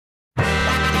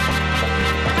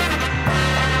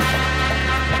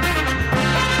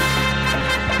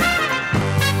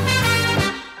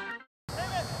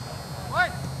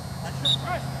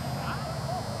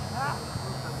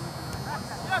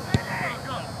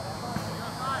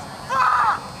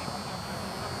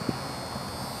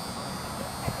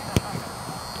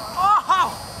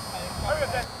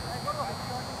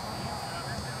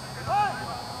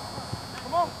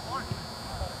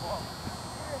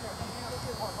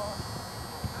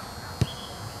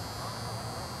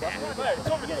What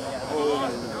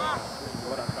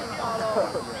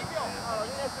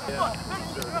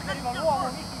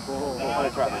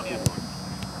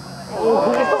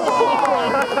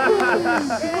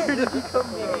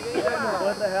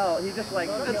the hell? He just like,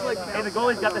 hey, the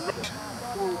goalie's got this.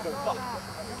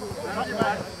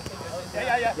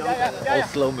 All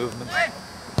slow movement.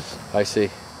 I see.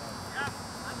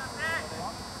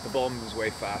 The ball moves way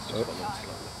faster. Oh.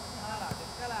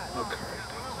 No courage.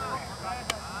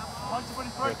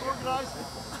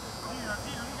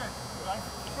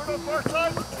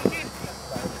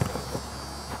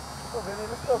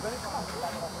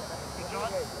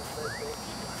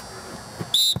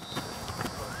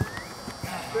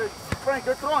 Frank,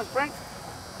 you're throwing, Frank.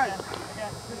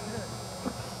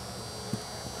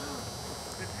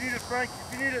 If you need it, Frank,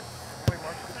 if you need it. Away,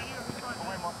 Mark.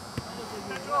 Away, Mark.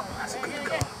 That's a good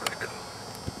goal. Good goal.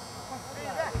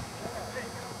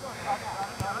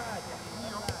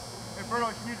 Hey, Bruno,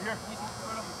 if you need it here.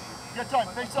 You got time,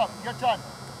 face up, you got time.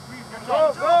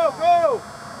 Go, go, go!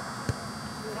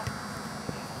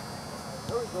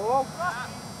 There we go.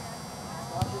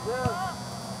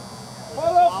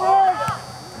 Follow, Frank!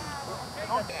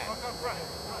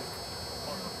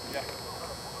 Yeah.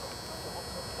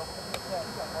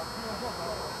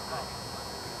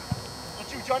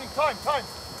 That's you, Johnny. Time, time.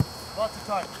 Lots of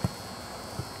time.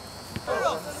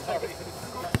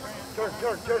 Turn.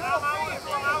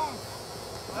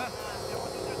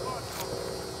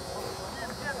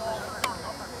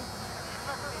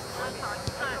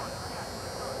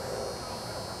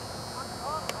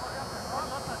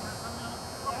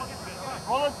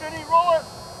 Roll it, Vinny, roll it!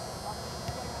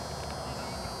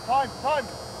 Time!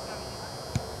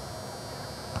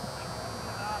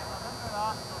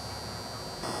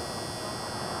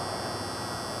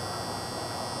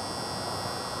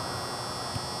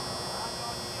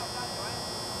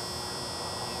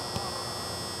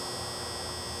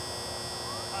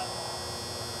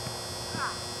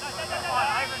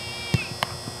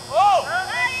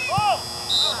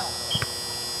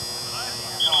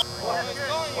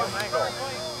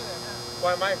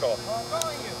 Why Michael?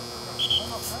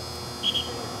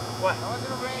 What? I was in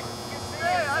a red. You see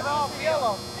it? It's all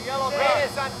yellow. The yellow card. Red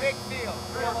is on big field.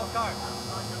 Yellow card.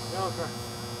 Yellow card.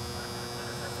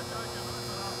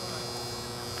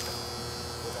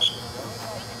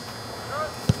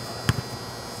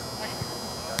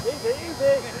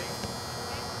 Easy.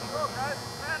 Go, guys.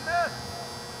 Man, miss.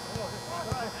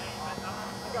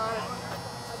 I got it.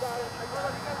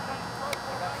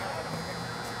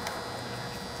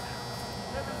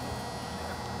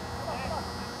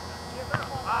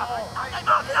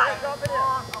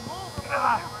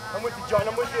 I'm with you, John.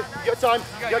 I'm with you. You got time.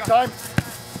 You got time.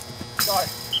 Sorry.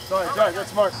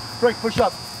 That's smart. Frank, push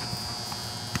up.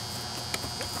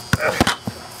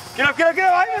 Get up,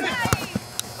 Ivan.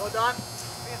 Hold on.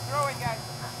 We're throwing, guys.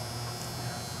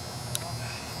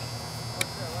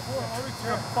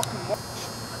 Go.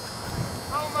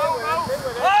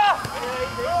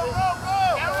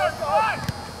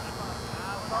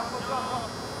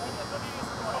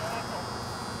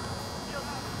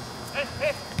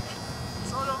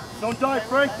 Don't dive,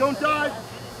 Frank. Don't dive.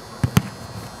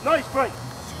 Nice, Frank.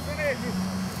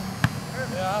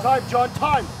 Yeah. Time, John.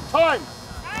 Time.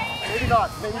 Maybe not.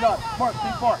 Mark,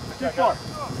 too far.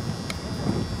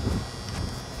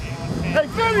 Hey,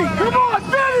 Vinny, come on,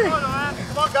 Vinny!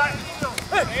 Come on, guys.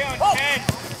 Hey,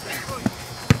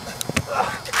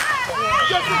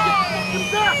 Get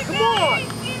back, come on!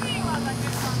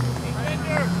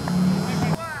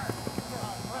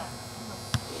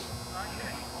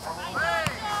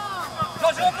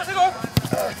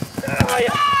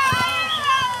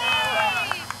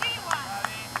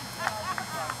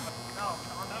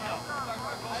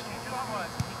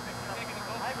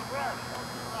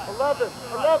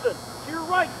 Eleven. To your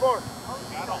right, Mark.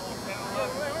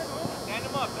 Stand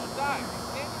him up. Don't dive.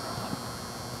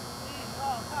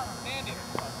 Stand him.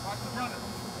 Watch the runner.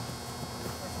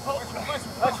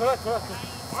 That's one.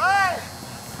 Hey!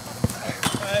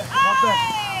 Not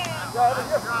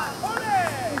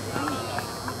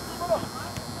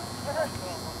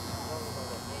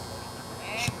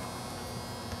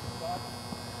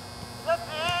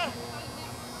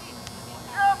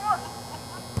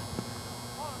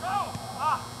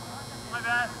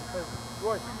bad.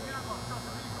 Roy.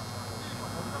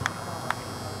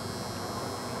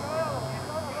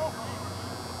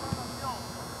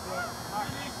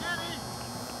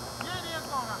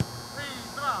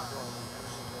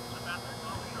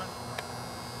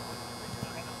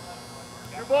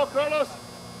 Your ball, Carlos.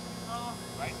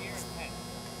 Right here at 10.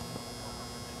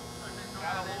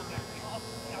 Gotta hold that.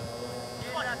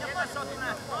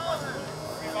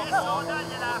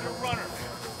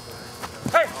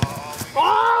 Hey!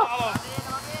 Oh!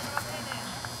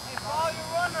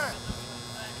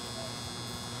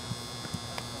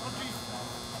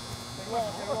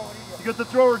 You got the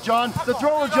thrower, John. The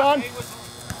thrower, John.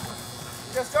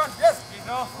 Yes, John. Yes.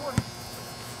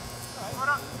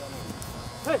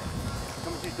 Hey.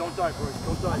 Come on, don't die, boys.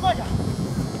 Don't die.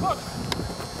 Look.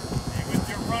 Stay with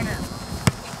your runner.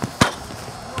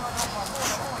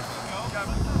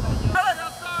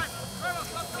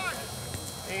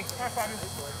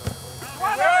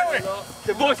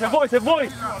 Se vuoi!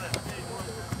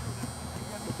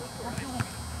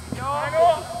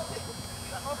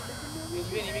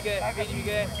 Vieni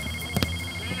Michele.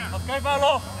 Ok,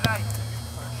 Paolo!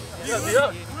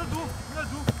 Via!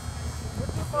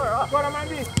 Ancora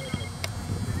Mandi!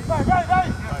 Vai! Bravo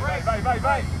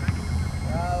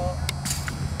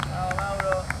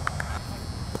Mauro.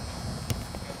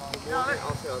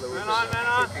 Man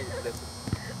on. Vieni Michele.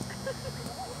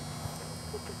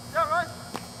 Dai.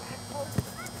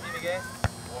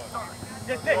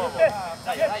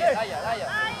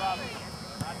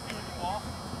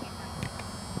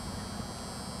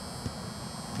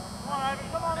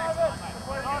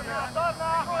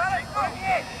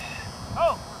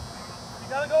 Oh! You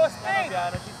gotta go with speed!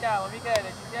 Piano, ci siamo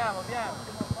Michele, piano.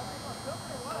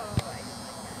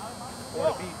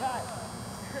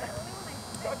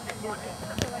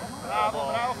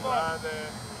 Bravo, Va bene.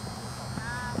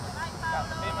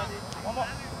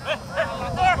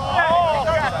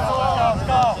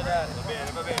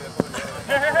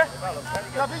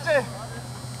 Capite?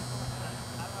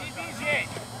 Easy!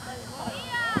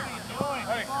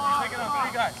 Hey, you're taking on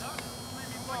 3 guys.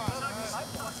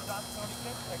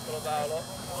 Eccolo Paolo.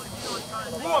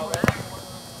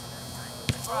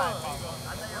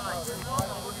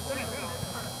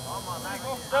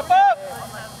 Step up!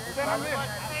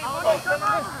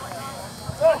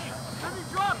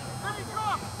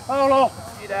 Paolo!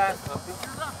 Gira.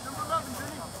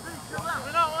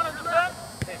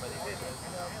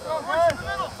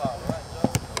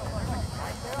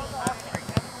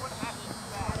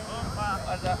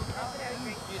 Guarda.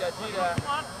 Gira.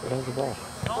 Where's the ball?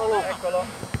 Eccolo.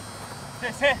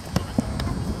 Sì.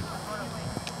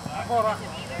 Ancora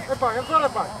e vai.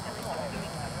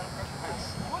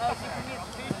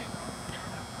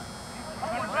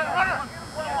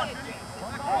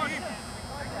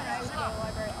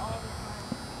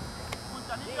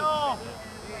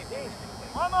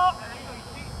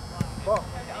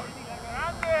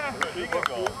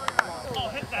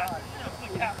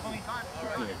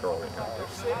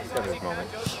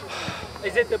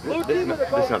 Is it the blue team or the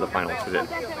This is not the finals, is it?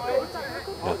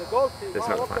 No. This is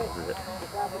not the finals, is it?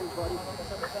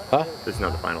 Huh? This is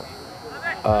not the finals.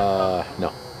 No.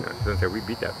 No, it doesn't say we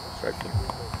beat that strike team.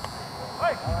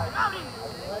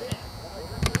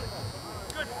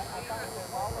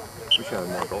 We should have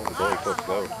more goals. The goalie's so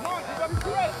slow.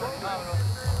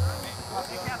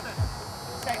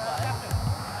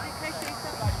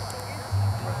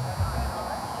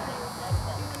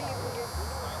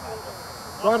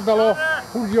 Guardalo,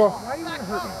 Fulvio.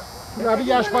 La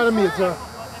piglia spara in mezzo.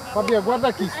 Vabbè,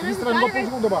 guarda chi, si distrae un po' per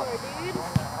secondo pa.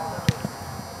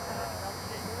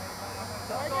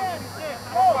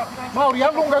 Mauri,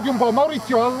 allungati un po',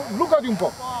 Maurizio, allungati un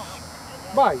po'.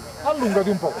 Vai, allungati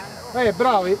un po'.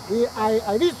 Bravi,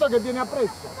 hai visto che viene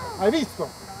appresso? Hai visto?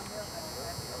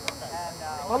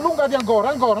 Allungati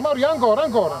ancora, Mauri, ancora.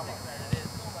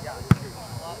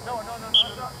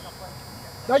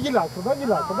 Dagli l'altro.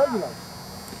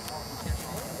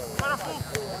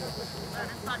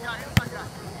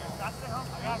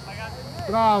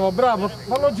 Bravo,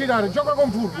 fallo girare, gioca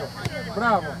con Fulvio.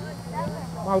 Bravo.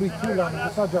 Maurizio, là,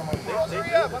 sta già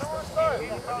Maurizio.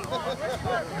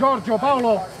 Giorgio,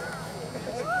 Paolo.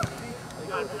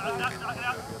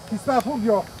 Chi sta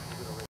Fulvio?